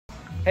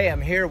Hey,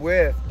 I'm here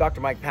with Dr.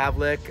 Mike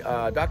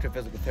Pavlak, Doctor of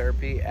Physical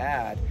Therapy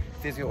at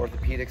Physio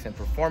Orthopedics and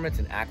Performance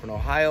in Akron,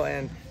 Ohio.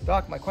 And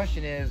Doc, my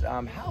question is,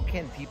 how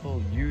can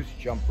people use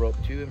jump rope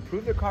to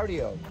improve their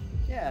cardio?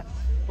 Yeah,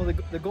 well,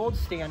 the gold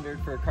standard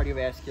for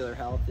cardiovascular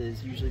health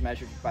is usually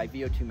measured by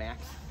VO2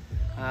 max.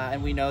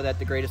 And we know that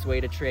the greatest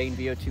way to train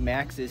VO2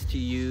 max is to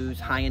use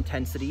high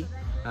intensity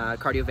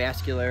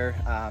cardiovascular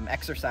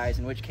exercise,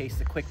 in which case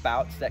the quick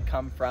bouts that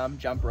come from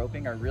jump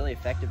roping are really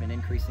effective in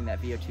increasing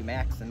that VO2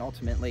 max and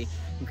ultimately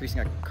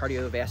increasing our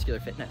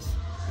cardiovascular fitness.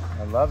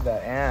 I love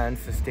that. And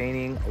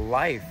sustaining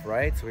life,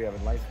 right? So we have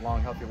a nice, long,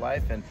 healthy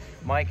life. And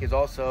Mike is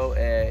also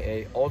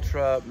a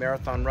ultra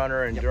marathon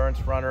runner,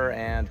 endurance runner,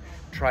 and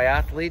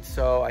triathlete.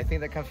 So I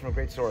think that comes from a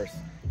great source.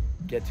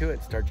 Get to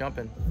it, start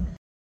jumping.